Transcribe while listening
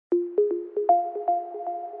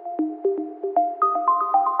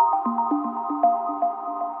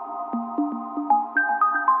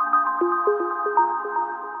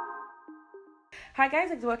Hi guys, I'd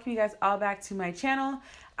like to welcome you guys all back to my channel.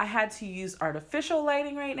 I had to use artificial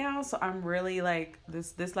lighting right now, so I'm really like,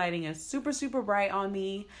 this lighting is super bright on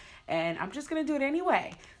me, and I'm just gonna do it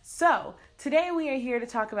anyway. So, today we are here to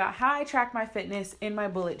talk about how I track my fitness in my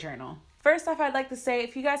bullet journal. First off, I'd like to say,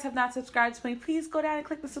 if you guys have not subscribed to me, please go down and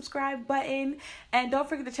click the subscribe button, and don't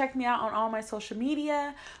forget to check me out on all my social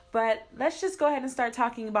media. But let's just go ahead and start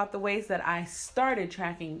talking about the ways that I started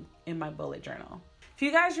tracking in my bullet journal. If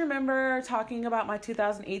you guys remember talking about my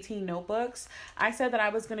 2018 notebooks, I said that I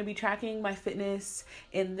was going to be tracking my fitness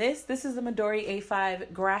in this. This is the Midori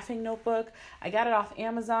A5 graphing notebook. I got it off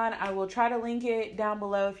Amazon. I will try to link it down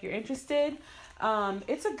below if you're interested.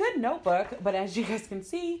 It's a good notebook, but as you guys can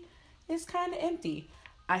see, it's kind of empty.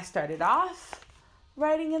 I started off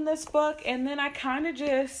writing in this book, and then I kind of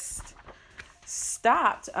just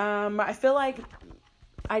stopped. I feel like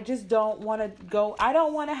I just don't want to go. I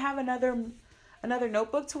don't want to have another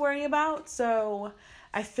notebook to worry about, so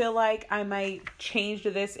I feel like I might change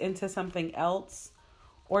this into something else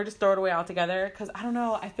or just throw it away altogether, because I don't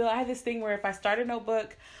know, I feel I have this thing where if I start a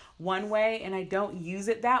notebook one way and I don't use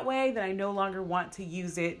it that way, then I no longer want to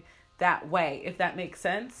use it that way, if that makes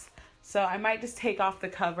sense. So I might just take off the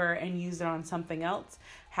cover and use it on something else.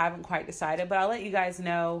 Haven't quite decided, but I'll let you guys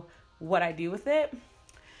know what I do with it.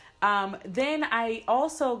 Then I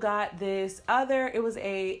also got this it was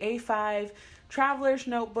a A5 traveler's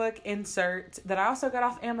notebook insert that I also got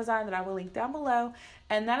off Amazon that I will link down below.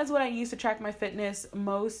 And that is what I used to track my fitness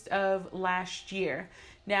most of last year.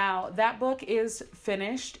 Now that book is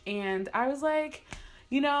finished, and I was like,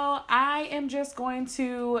 I am just going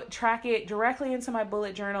to track it directly into my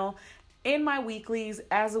bullet journal in my weeklies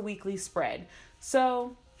as a weekly spread.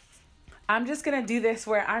 So I'm just going to do this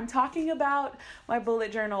where I'm talking about my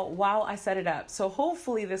bullet journal while I set it up. So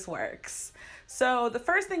hopefully this works. So the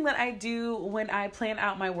first thing that I do when I plan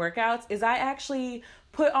out my workouts is I actually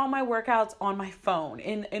put all my workouts on my phone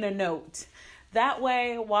in a note. That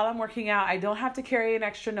way, while I'm working out, I don't have to carry an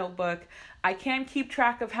extra notebook. I can keep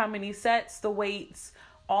track of how many sets, the weights,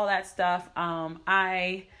 all that stuff.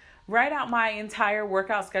 I write out my entire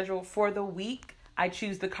workout schedule for the week. I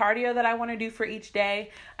choose the cardio that I want to do for each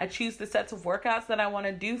day. I choose the sets of workouts that I want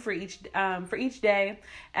to do for each day.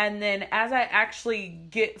 And then as I actually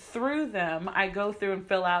get through them, I go through and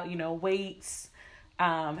fill out, weights,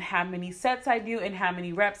 how many sets I do and how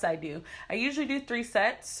many reps I do. I usually do 3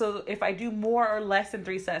 sets. So if I do more or less than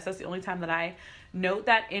 3 sets, that's the only time that I note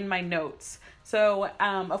that in my notes. So,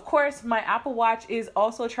 of course, my Apple Watch is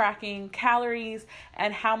also tracking calories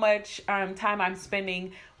and how much time I'm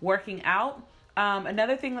spending working out.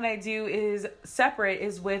 Another thing that I do is separate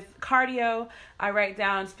is with cardio. I write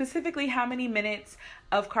down specifically how many minutes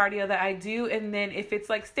of cardio that I do, and then if it's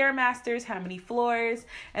like Stairmasters, how many floors,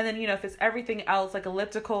 and then if it's everything else like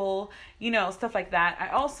elliptical, stuff like that. I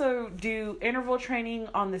also do interval training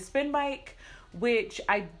on the spin bike, which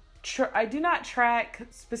I do not track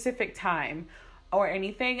specific time or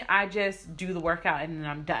anything. I just do the workout and then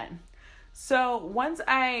I'm done. So once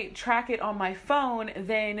I track it on my phone,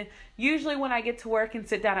 then usually when I get to work and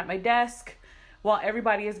sit down at my desk while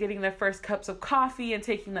everybody is getting their first cups of coffee and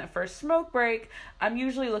taking that first smoke break, I'm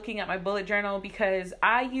usually looking at my bullet journal, because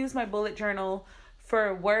I use my bullet journal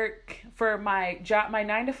for work, for my job, my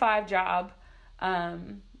 9-to-5 job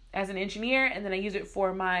as an engineer, and then I use it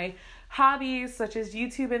for my hobbies such as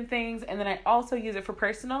YouTube and things, and then I also use it for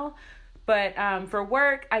personal. But for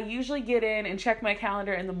work, I usually get in and check my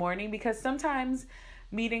calendar in the morning, because sometimes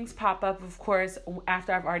meetings pop up, of course,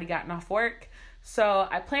 after I've already gotten off work. So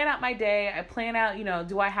I plan out my day. I plan out,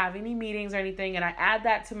 do I have any meetings or anything? And I add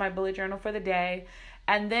that to my bullet journal for the day.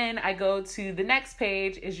 And then I go to the next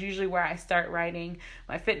page is usually where I start writing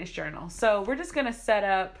my fitness journal. So we're just going to set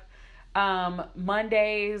up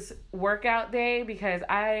Monday's workout day, because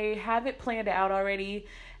I have it planned out already.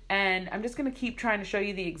 And I'm just going to keep trying to show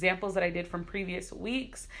you the examples that I did from previous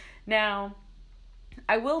weeks. Now,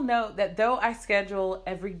 I will note that though I schedule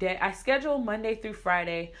every day, I schedule Monday through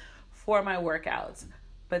Friday for my workouts.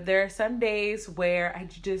 But there are some days where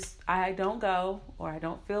I don't go, or I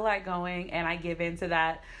don't feel like going, and I give in to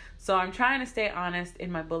that. So I'm trying to stay honest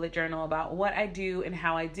in my bullet journal about what I do and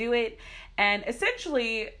how I do it. And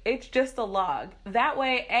essentially, it's just a log. That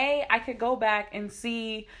way, I could go back and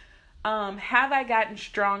see, have I gotten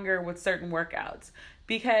stronger with certain workouts?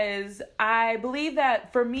 Because I believe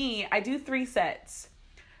that for me, I do 3 sets.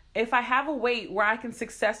 If I have a weight where I can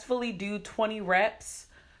successfully do 20 reps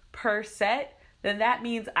per set, then that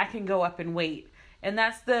means I can go up in weight. And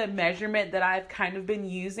that's the measurement that I've kind of been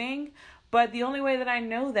using. But the only way that I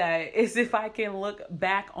know that is if I can look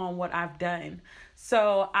back on what I've done.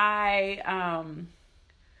 So I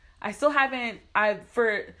I still haven't,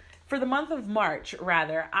 for the month of March,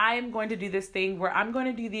 rather, I'm going to do this thing where I'm going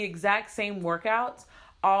to do the exact same workouts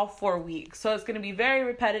all 4 weeks. So it's going to be very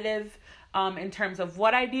repetitive in terms of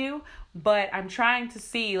what I do, but I'm trying to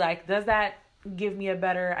see, like, does that give me a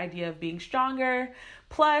better idea of being stronger?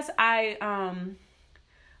 Plus, I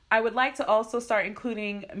would like to also start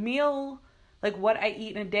including like what I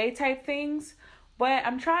eat in a day type things, but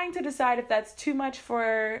I'm trying to decide if that's too much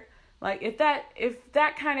for, like, if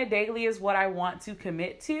that kind of daily is what I want to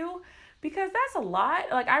commit to, because that's a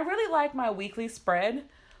lot. Like, I really like my weekly spread,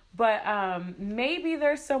 but maybe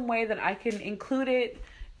there's some way that I can include it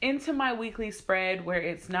into my weekly spread where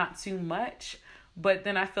it's not too much. But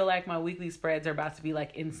then I feel like my weekly spreads are about to be,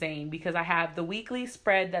 like, insane, because I have the weekly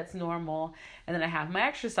spread that's normal, and then I have my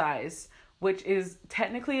exercise, which is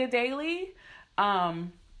technically a daily.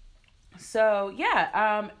 So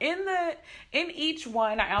yeah, in each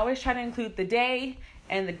one, I always try to include the day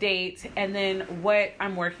and the date and then what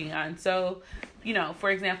I'm working on. So, you know, for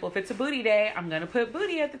example, if it's a booty day, I'm going to put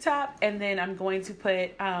booty at the top, and then I'm going to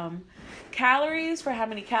put calories for how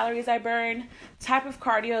many calories I burn, type of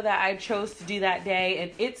cardio that I chose to do that day,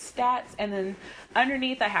 and its stats. And then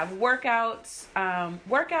underneath I have workouts,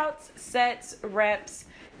 sets, reps,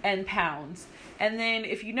 and pounds. And then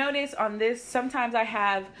if you notice on this, sometimes I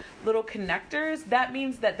have little connectors. That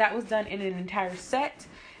means that was done in an entire set.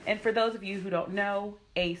 And for those of you who don't know,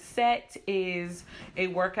 a set is a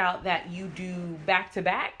workout that you do back to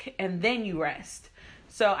back and then you rest.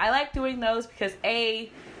 So I like doing those because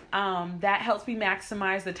that helps me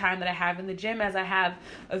maximize the time that I have in the gym, as I have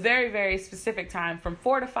a very, very specific time from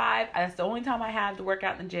 4 to 5. That's the only time I have to work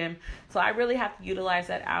out in the gym. So I really have to utilize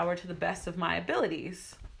that hour to the best of my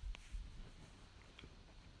abilities.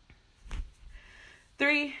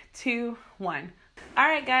 3, 2, 1. All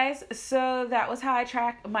right, guys, so that was how I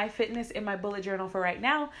track my fitness in my bullet journal for right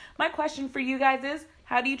now. My question for you guys is,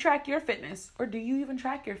 how do you track your fitness? Or do you even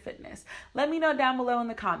track your fitness? Let me know down below in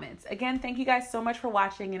the comments. Again, thank you guys so much for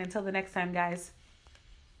watching, and until the next time, guys,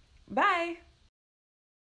 bye.